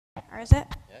Or is it?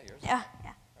 Yeah, yours. Yeah.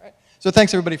 All right. So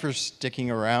thanks everybody for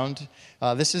sticking around.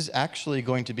 This is actually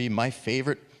going to be my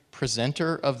favorite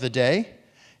presenter of the day.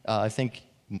 I think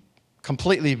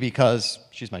completely because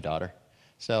she's my daughter.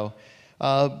 So,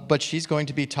 but she's going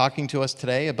to be talking to us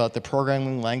today about the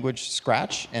programming language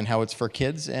Scratch and how it's for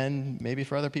kids and maybe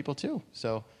for other people too.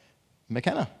 So,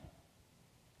 McKenna.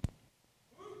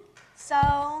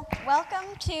 So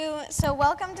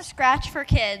welcome to Scratch for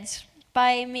Kids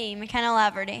by me, McKenna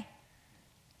Laverty.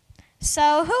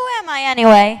 So who am I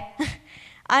anyway?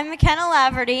 I'm McKenna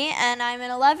Laverty, and I'm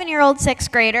an 11-year-old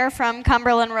 6th grader from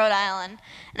Cumberland, Rhode Island.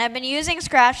 And I've been using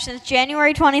Scratch since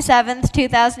January 27th,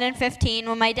 2015,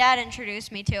 when my dad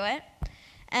introduced me to it.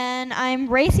 And I'm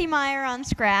Racy Meyer on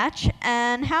Scratch,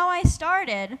 and how I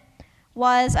started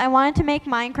was I wanted to make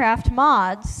Minecraft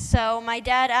mods, so my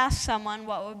dad asked someone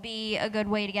what would be a good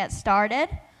way to get started,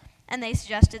 and they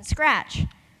suggested Scratch.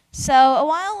 So a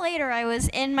while later, I was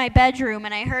in my bedroom,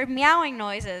 and I heard meowing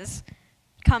noises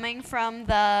coming from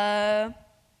the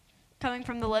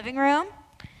living room.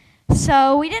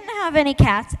 So we didn't have any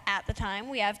cats at the time.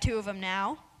 We have 2 of them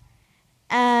now.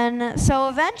 And so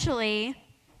eventually,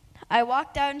 I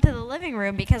walked out into the living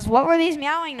room because what were these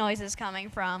meowing noises coming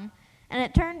from? And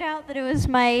it turned out that it was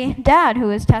my dad who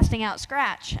was testing out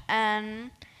Scratch.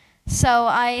 And so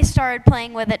I started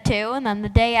playing with it too, and then the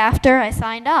day after, I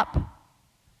signed up.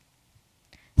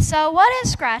 So what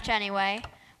is Scratch anyway?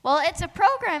 Well, it's a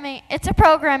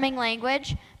programming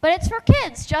language, but it's for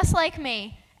kids just like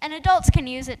me, and adults can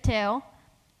use it too.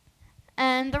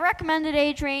 And the recommended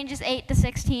age range is 8 to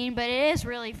 16, but it is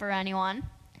really for anyone.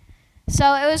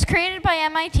 So it was created by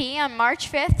MIT on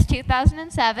March 5th,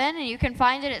 2007, and you can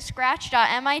find it at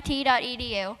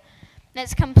scratch.mit.edu. And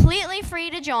it's completely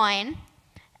free to join,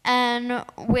 and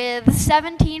with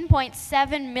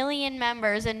 17.7 million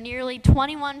members and nearly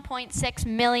 21.6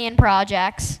 million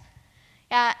projects.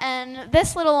 Yeah, and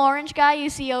this little orange guy you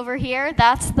see over here,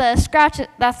 that's the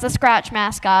Scratch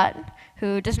mascot,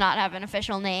 who does not have an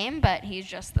official name, but he's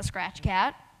just the Scratch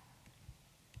cat.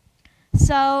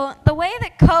 So the way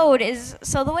that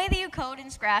you code in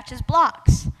Scratch is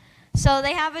blocks. So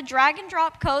they have a drag and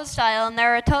drop code style, and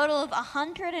there are a total of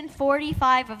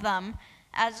 145 of them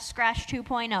as Scratch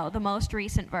 2.0, the most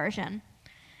recent version.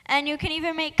 And you can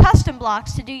even make custom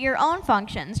blocks to do your own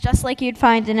functions, just like you'd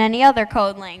find in any other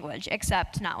code language,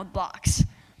 except not with blocks.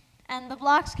 And the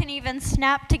blocks can even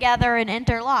snap together and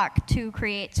interlock to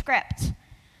create scripts.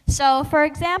 So for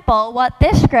example, what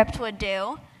this script would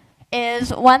do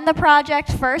is when the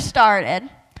project first started,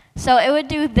 so it would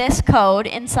do this code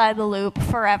inside the loop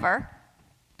forever.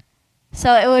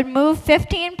 So it would move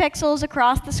 15 pixels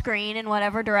across the screen in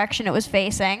whatever direction it was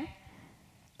facing,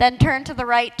 then turn to the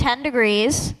right 10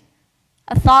 degrees.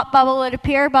 A thought bubble would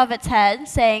appear above its head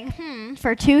saying,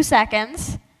 for 2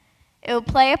 seconds. It would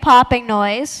play a popping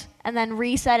noise and then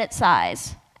reset its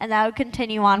size. And that would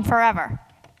continue on forever.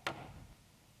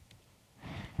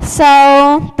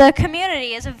 So the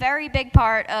community is a very big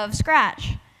part of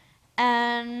Scratch.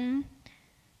 And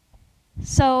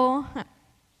so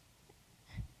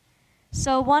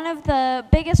one of the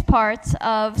biggest parts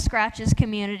of Scratch's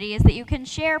community is that you can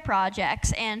share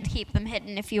projects and keep them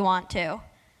hidden if you want to.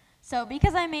 So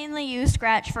because I mainly use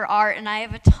Scratch for art and I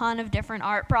have a ton of different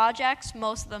art projects,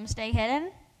 most of them stay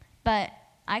hidden, but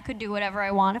I could do whatever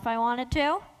I want if I wanted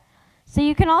to. So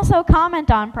you can also comment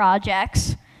on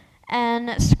projects,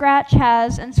 and Scratch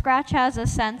has a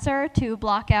censor to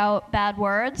block out bad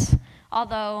words,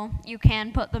 although you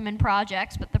can put them in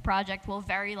projects, but the project will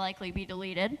very likely be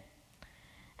deleted.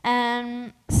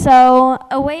 And so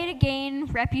a way to gain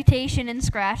reputation in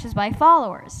Scratch is by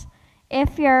followers.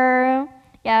 If your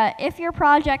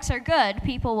projects are good,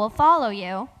 people will follow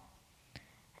you.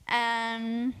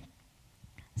 And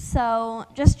so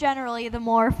just generally, the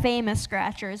more famous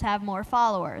Scratchers have more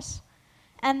followers.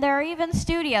 And there are even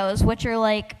studios, which are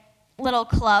like little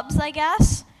clubs, I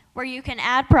guess, where you can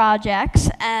add projects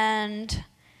and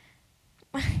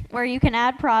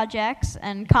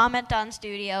comment on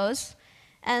studios.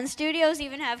 And studios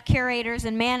even have curators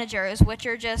and managers, which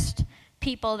are just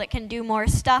people that can do more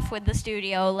stuff with the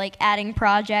studio, like adding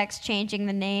projects, changing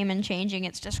the name, and changing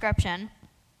its description.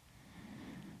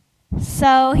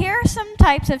 So here are some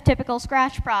types of typical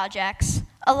Scratch projects.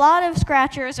 A lot of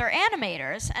Scratchers are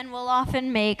animators and will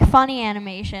often make funny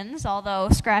animations, although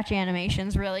Scratch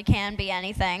animations really can be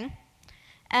anything.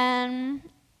 And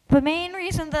the main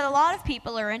reason that a lot of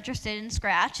people are interested in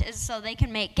Scratch is so they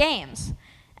can make games.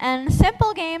 And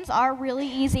simple games are really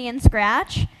easy in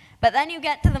Scratch, but then you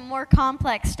get to the more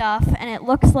complex stuff, and it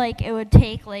looks like it would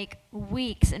take like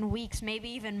weeks and weeks, maybe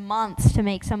even months, to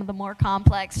make some of the more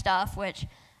complex stuff, which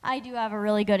I do have a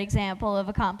really good example of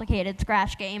a complicated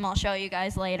Scratch game I'll show you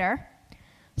guys later.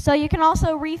 So you can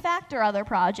also refactor other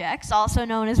projects, also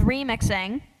known as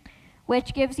remixing,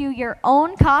 which gives you your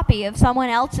own copy of someone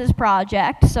else's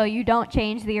project so you don't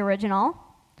change the original.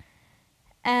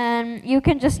 And you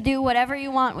can just do whatever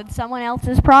you want with someone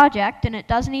else's project, and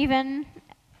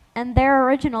their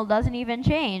original doesn't even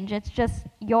change. It's just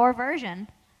your version.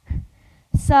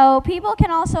 So people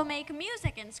can also make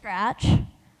music in Scratch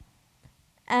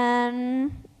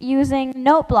and using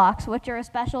note blocks, which are a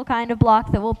special kind of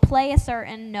block that will play a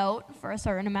certain note for a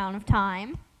certain amount of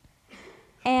time.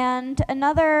 And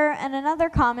another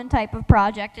common type of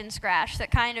project in Scratch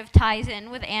that kind of ties in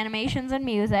with animations and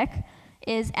music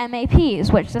is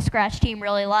MAPs, which the Scratch team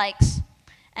really likes.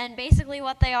 And basically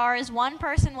what they are is one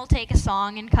person will take a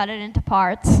song and cut it into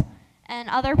parts, and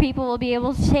other people will be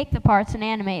able to take the parts and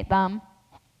animate them.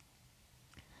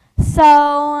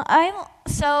 So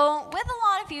with a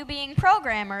lot of you being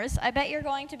programmers, I bet you're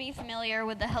going to be familiar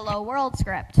with the Hello World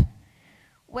script,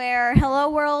 where Hello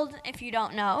World, if you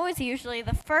don't know, is usually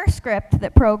the first script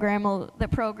that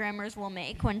programmers will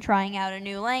make when trying out a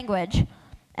new language.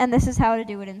 And this is how to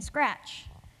do it in Scratch.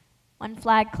 When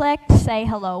flag clicked, say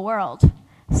Hello World.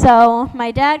 So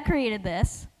my dad created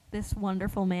this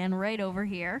wonderful man right over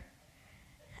here.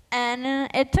 And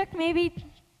it took maybe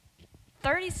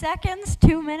 30 seconds,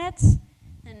 2 minutes,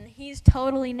 and he's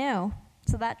totally new.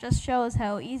 So that just shows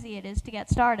how easy it is to get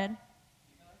started.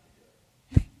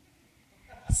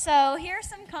 So here are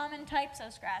some common types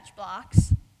of Scratch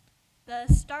blocks. The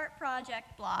Start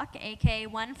Project block, aka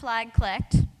when flag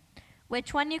clicked,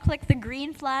 which when you click the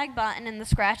green flag button in the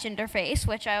Scratch interface,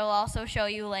 which I will also show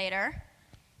you later,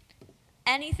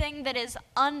 anything that is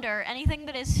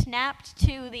snapped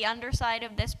to the underside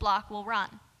of this block will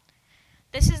run.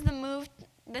 This is the move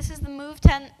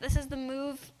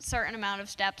certain amount of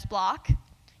steps block.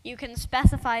 You can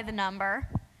specify the number,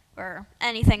 or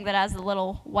anything that has a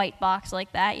little white box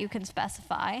like that, you can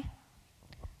specify.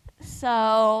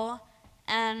 So,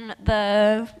 and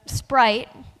the sprite,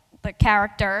 the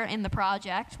character in the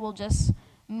project, will just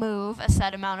move a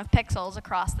set amount of pixels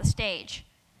across the stage.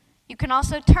 You can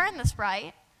also turn the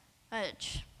sprite,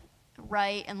 which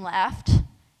right and left,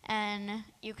 and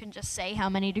you can just say how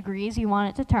many degrees you want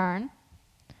it to turn.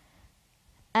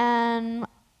 And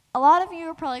a lot of you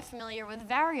are probably familiar with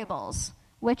variables,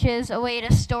 which is a way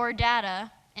to store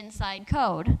data inside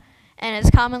code, and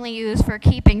is commonly used for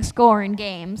keeping score in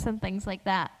games and things like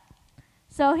that.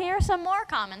 So here are some more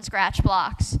common Scratch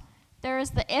blocks. There is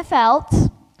the if-else,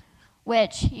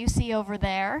 which you see over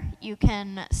there. You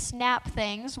can snap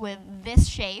things with this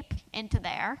shape into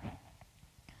there,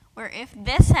 where if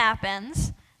this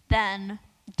happens, then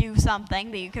do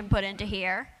something that you can put into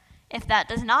here. If that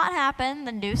does not happen,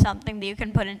 then do something that you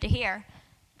can put into here.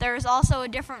 There's also a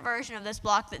different version of this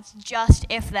block that's just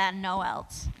if then, no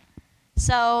else.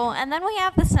 So, and then we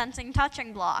have the sensing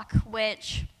touching block,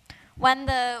 which when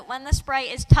the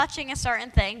sprite is touching a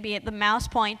certain thing, be it the mouse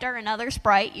pointer, another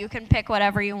sprite, you can pick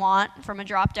whatever you want from a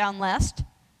drop-down list.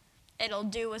 It'll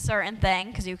do a certain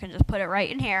thing, because you can just put it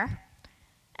right in here.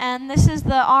 And this is the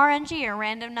RNG, or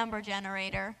random number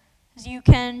generator. You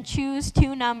can choose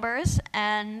two numbers,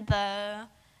 and the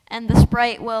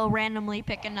sprite will randomly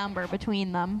pick a number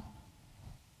between them.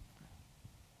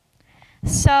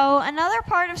 So another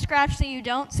part of Scratch that you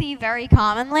don't see very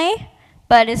commonly,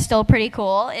 but is still pretty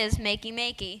cool, is Makey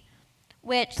Makey,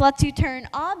 which lets you turn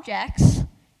objects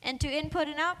into input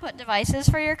and output devices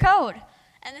for your code.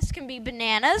 And this can be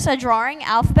bananas, a drawing,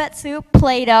 alphabet soup,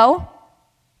 Play-Doh,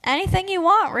 anything you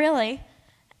want, really.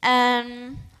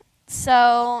 And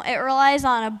so it relies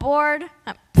on a board.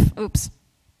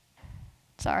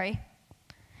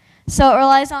 So it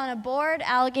relies on a board,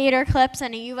 alligator clips,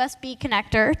 and a USB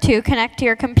connector to connect to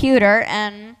your computer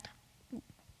and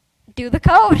do the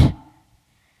code.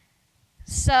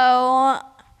 So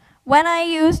when I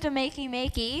used a Makey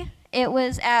Makey, it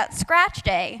was at Scratch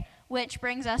Day, which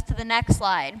brings us to the next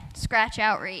slide, Scratch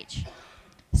Outreach.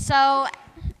 So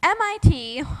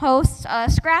MIT hosts a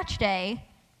Scratch Day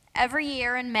every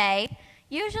year in May.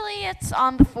 Usually it's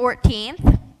on the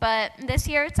 14th, but this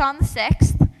year it's on the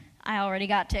 6th. I already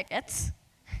got tickets.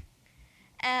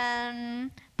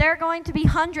 And there are going to be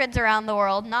hundreds around the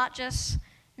world, not just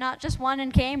one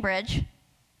in Cambridge.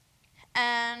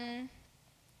 And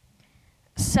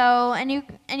so, and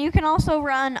you can also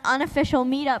run unofficial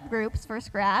meetup groups for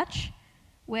Scratch,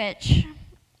 which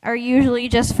are usually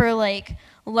just for like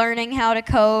learning how to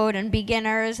code and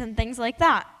beginners and things like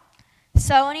that.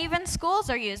 So, and even schools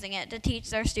are using it to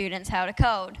teach their students how to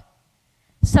code.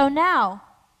 So now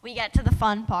we get to the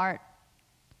fun part.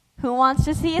 Who wants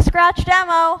to see a Scratch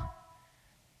demo?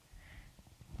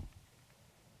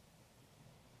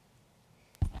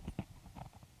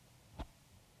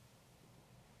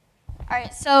 All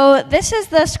right, so this is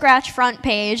the Scratch front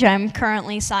page. I'm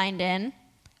currently signed in.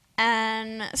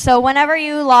 And so whenever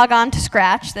you log on to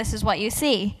Scratch, this is what you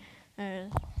see.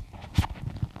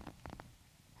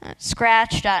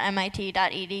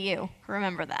 Scratch.mit.edu.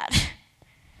 Remember that.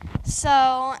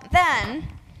 So then,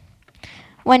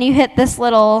 when you hit this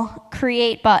little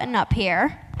Create button up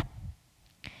here,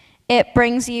 it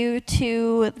brings you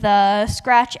to the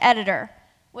Scratch editor,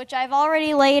 which I've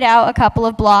already laid out a couple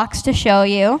of blocks to show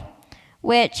you,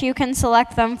 which you can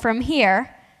select them from here,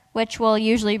 which will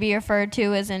usually be referred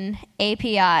to as an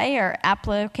API, or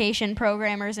Application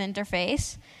Programmer's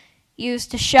Interface,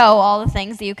 used to show all the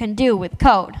things that you can do with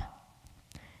code.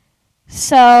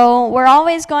 So we're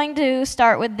always going to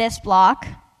start with this block,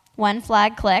 when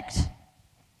flag clicked.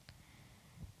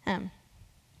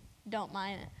 Don't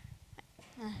mind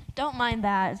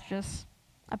that, it's just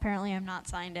apparently I'm not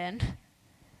signed in.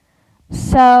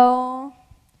 So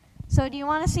do you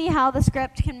want to see how the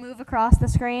script can move across the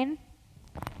screen?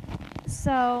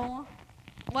 So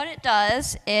what it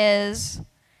does is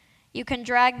you can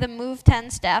drag the move 10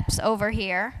 steps over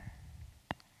here.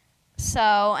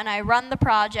 So, and I run the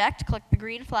project, click the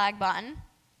green flag button,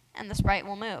 and the sprite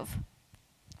will move.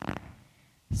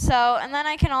 So, and then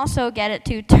I can also get it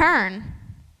to turn,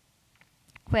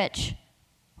 which,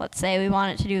 let's say we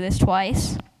want it to do this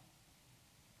twice.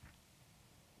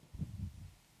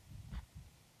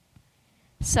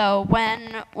 So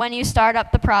when you start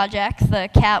up the project, the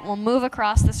cat will move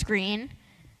across the screen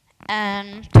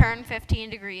and turn 15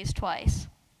 degrees twice.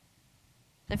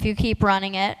 If you keep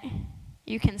running it,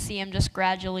 you can see him just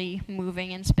gradually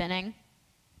moving and spinning.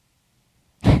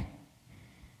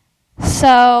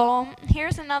 So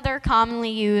here's another commonly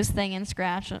used thing in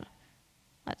Scratch.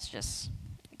 Let's just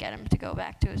get him to go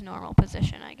back to his normal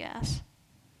position, I guess.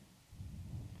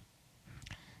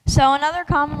 So another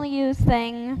commonly used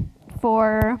thing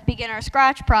for beginner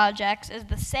Scratch projects is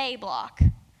the say block,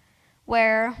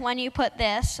 where when you put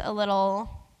this, a little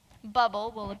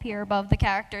bubble will appear above the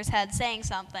character's head saying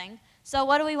something. So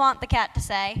what do we want the cat to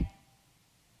say?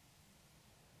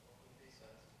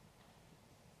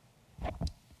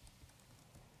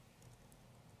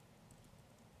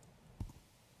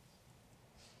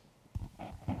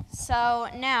 So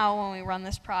now when we run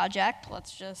this project,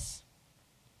 let's just,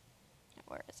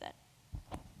 where is it?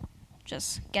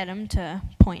 Just get him to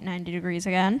 0.90 degrees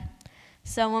again.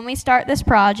 So when we start this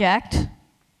project,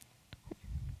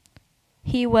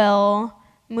 he will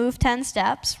move 10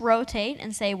 steps, rotate,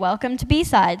 and say, "Welcome to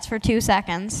BSides" for 2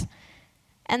 seconds.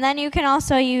 And then you can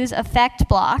also use effect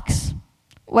blocks,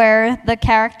 where the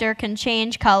character can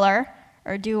change color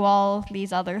or do all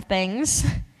these other things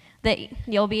that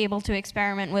you'll be able to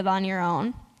experiment with on your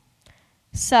own.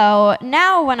 So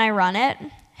now when I run it,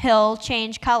 he'll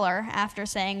change color after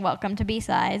saying "Welcome to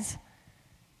BSides."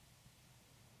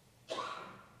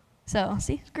 So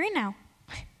see, it's green now.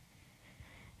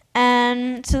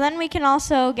 And so then we can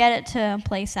also get it to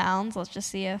play sounds. Let's just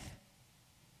see if,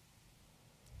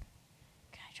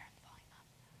 can I turn the volume up?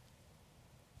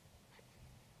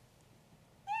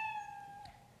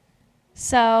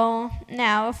 So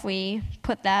now if we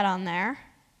put that on there,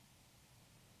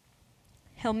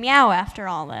 he'll meow after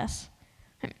all this.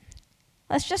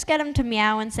 Let's just get him to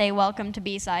meow and say "Welcome to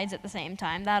BSides" at the same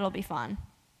time. That'll be fun.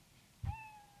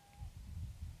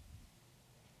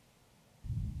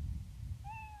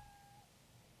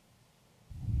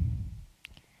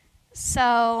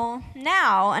 So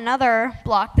now another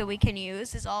block that we can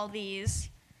use is all these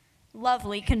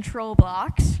lovely control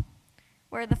blocks,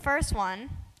 where the first one,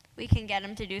 we can get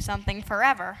him to do something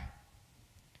forever,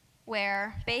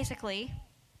 where basically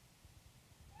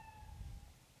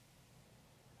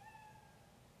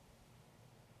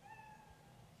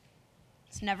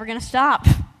it's never going to stop.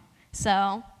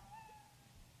 So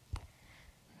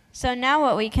now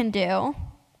what we can do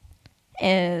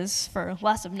is, for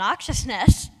less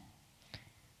obnoxiousness,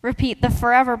 repeat the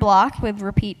forever block with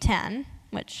repeat 10,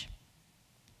 which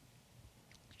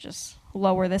just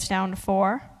lower this down to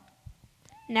 4.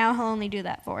 Now he'll only do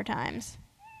that 4 times.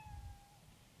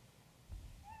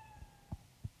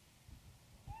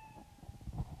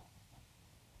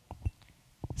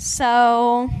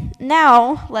 So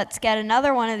now let's get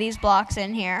another one of these blocks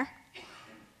in here,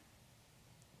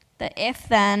 the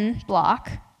if-then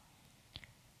block.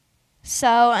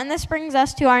 So, and this brings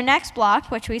us to our next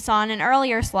block, which we saw in an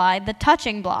earlier slide, the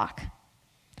touching block.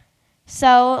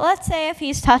 So let's say if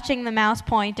he's touching the mouse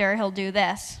pointer, he'll do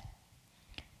this.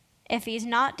 If he's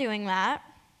not doing that,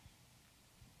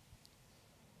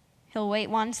 he'll wait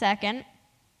 1 second,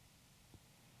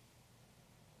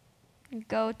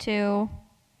 go to,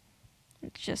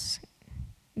 just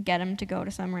get him to go to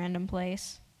some random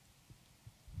place.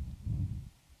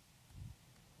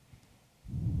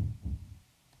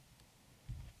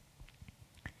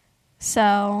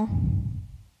 So,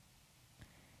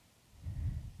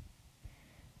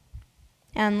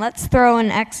 and let's throw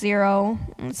an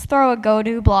x0, let's throw a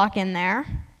go-to block in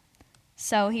there.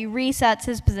 So he resets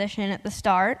his position at the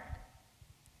start.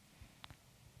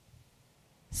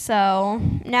 So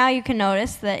now you can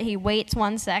notice that he waits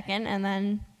 1 second and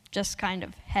then just kind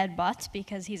of headbutts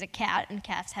because he's a cat and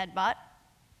cats headbutt.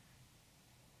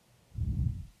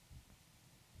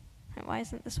 Why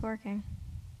isn't this working?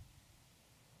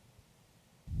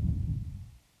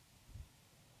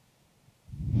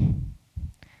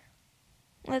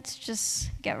 Let's just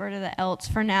get rid of the else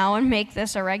for now and make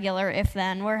this a regular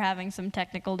if-then. We're having some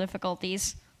technical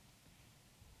difficulties.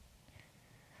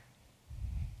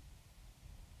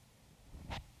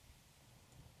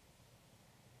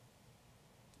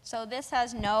 So this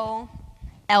has no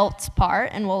else part,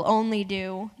 and we'll only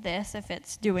do this if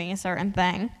it's doing a certain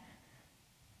thing.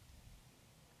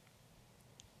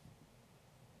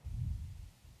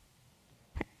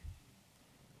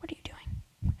 What are you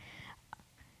doing?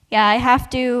 Yeah, I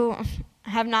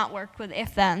have not worked with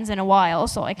if-thens in a while,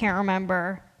 so I can't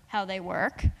remember how they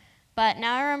work. But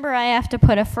now I remember I have to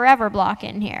put a forever block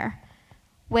in here,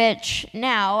 which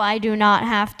now I do not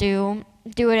have to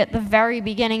do it at the very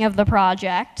beginning of the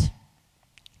project,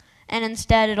 and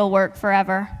instead it'll work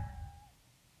forever.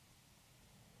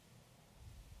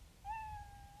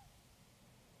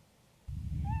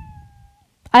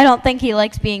 I don't think he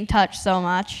likes being touched so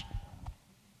much.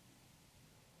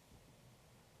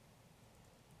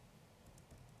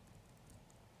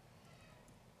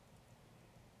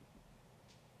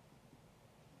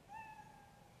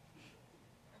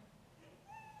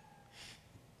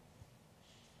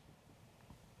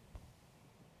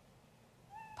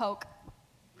 Poke.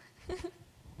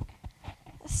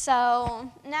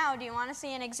 So now, do you want to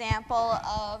see an example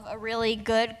of a really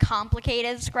good,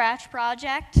 complicated Scratch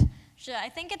project? I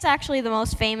think it's actually the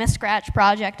most famous Scratch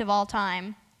project of all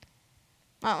time.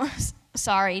 Oh,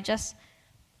 sorry,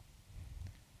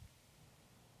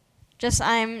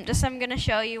 I'm going to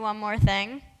show you one more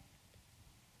thing.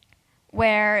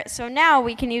 So now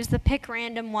we can use the pick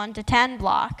random 1 to 10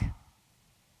 block,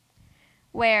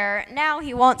 where now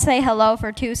he won't say hello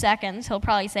for 2 seconds. He'll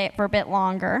probably say it for a bit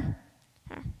longer.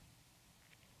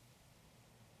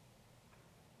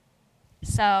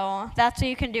 So that's what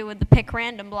you can do with the pick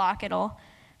random block. It'll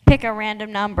pick a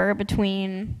random number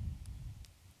between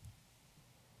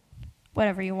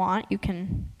whatever you want. You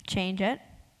can change it.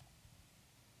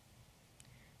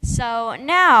 So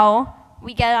now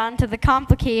we get on to the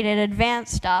complicated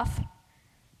advanced stuff.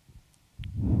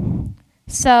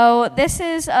 So this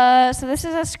is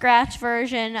a Scratch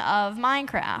version of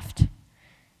Minecraft,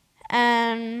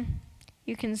 and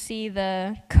you can see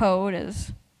the code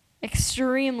is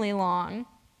extremely long,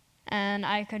 and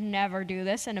I could never do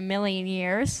this in a million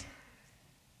years.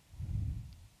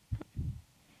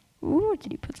 Ooh,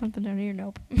 did you put something under your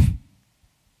nope?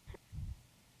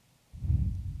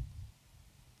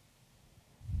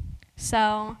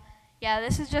 So, yeah,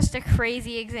 this is just a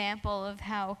crazy example of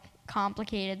how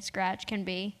complicated Scratch can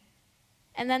be.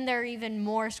 And then there are even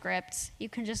more scripts. You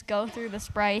can just go through the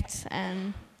sprites,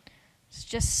 and there's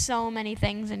just so many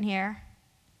things in here.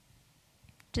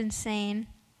 It's insane.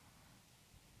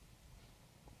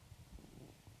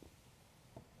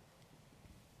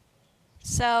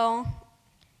 So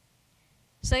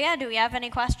yeah, do we have any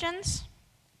questions?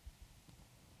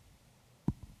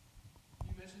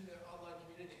 You mentioned the online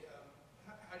community.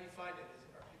 How do you find it?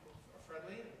 Are people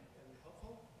friendly and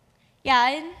helpful?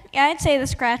 Yeah, I'd say the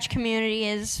Scratch community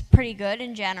is pretty good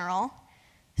in general.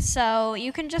 So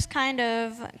you can just kind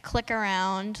of click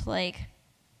around, like,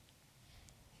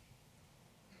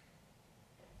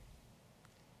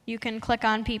 you can click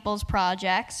on people's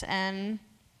projects, and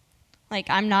like,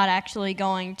 I'm not actually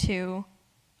going to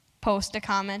post a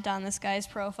comment on this guy's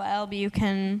profile, but you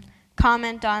can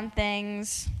comment on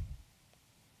things.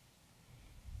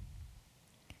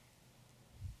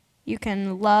 You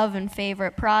can love and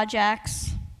favorite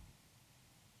projects.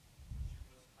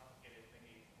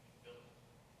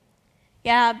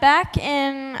 Yeah, back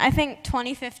in, I think,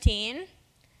 2015,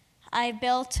 I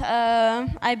built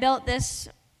this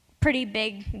pretty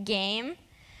big game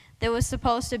that was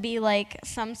supposed to be like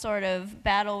some sort of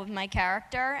battle with my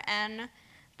character, and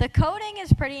the coding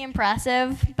is pretty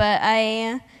impressive, but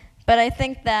I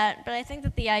think that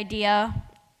the idea,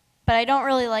 but I don't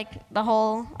really like the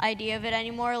whole idea of it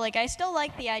anymore. Like, I still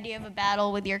like the idea of a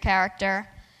battle with your character,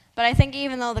 but I think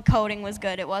even though the coding was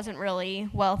good, it wasn't really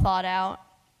well thought out.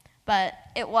 But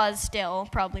it was still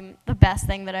probably the best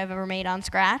thing that I've ever made on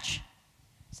Scratch.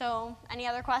 So, any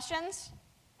other questions?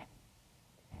 Have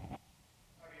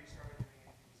you started doing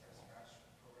anything besides Scratch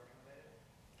programming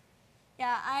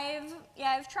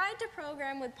I've tried to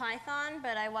program with Python,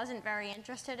 but I wasn't very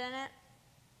interested in it.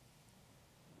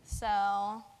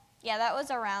 So, yeah, that was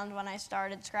around when I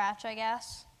started Scratch, I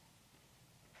guess.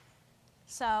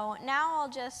 So now I'll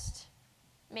just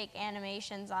make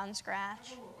animations on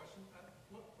Scratch. One more question.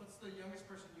 What's the youngest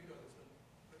person you know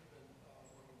that's been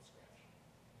working with Scratch?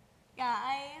 Yeah,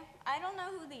 I don't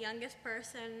know who the youngest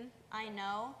person I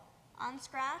know on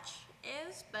Scratch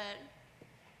is, but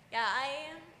yeah,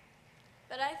 I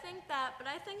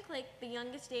think like the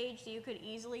youngest age that you could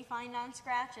easily find on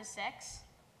Scratch is 6.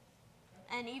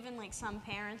 And even like some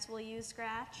parents will use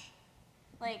Scratch.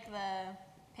 Like the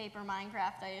paper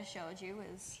Minecraft I just showed you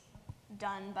is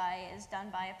done by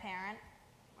a parent.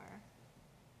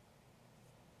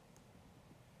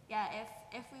 Yeah,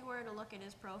 if we were to look at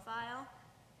his profile,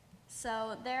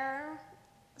 so there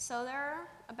are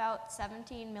about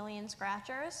 17 million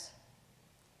Scratchers,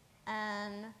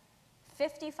 and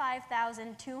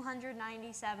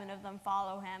 55,297 of them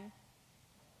follow him.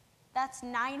 That's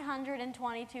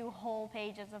 922 whole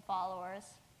pages of followers.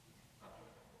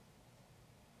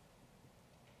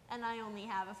 And I only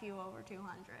have a few over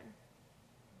 200.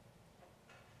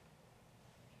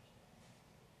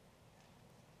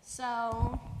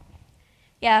 So,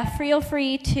 yeah, feel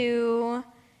free to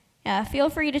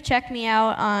check me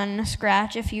out on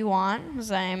Scratch if you want,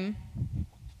 because I'm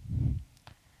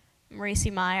Maurice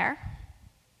Meyer.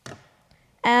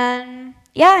 And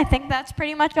yeah, I think that's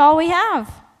pretty much all we have.